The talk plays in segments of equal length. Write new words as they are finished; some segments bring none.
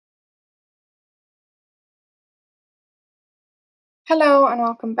Hello and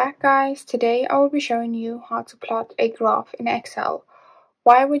welcome back, guys. Today I will be showing you how to plot a graph in Excel.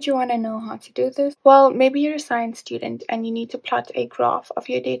 Why would you want to know how to do this? Well, maybe you're a science student and you need to plot a graph of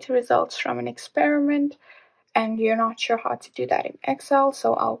your data results from an experiment and you're not sure how to do that in Excel,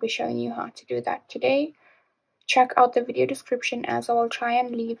 so I'll be showing you how to do that today. Check out the video description as I will try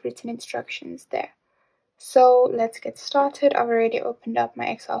and leave written instructions there. So let's get started. I've already opened up my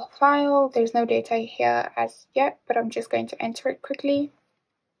Excel file. There's no data here as yet, but I'm just going to enter it quickly.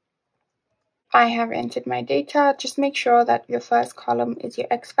 I have entered my data. Just make sure that your first column is your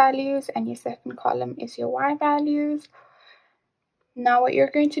X values and your second column is your Y values. Now what you're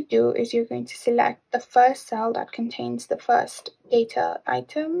going to do is you're going to select the first cell that contains the first data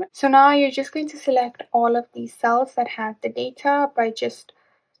item. So now you're just going to select all of these cells that have the data by just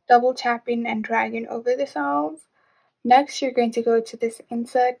double tapping and dragging over the cells. Next, you're going to go to this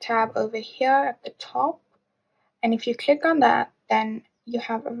Insert tab over here at the top. And if you click on that, then you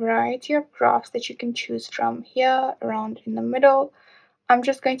have a variety of graphs that you can choose from here around in the middle. I'm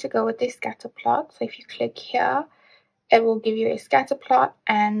just going to go with a scatter plot. So if you click here, it will give you a scatter plot.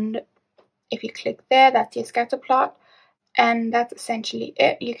 And if you click there, that's your scatter plot. And that's essentially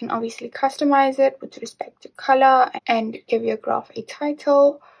it. You can obviously customize it with respect to color and give your graph a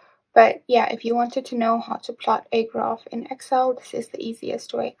title. But yeah, if you wanted to know how to plot a graph in Excel, this is the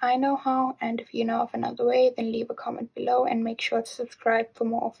easiest way I know how. And if you know of another way, then leave a comment below and make sure to subscribe for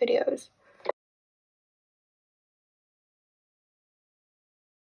more videos.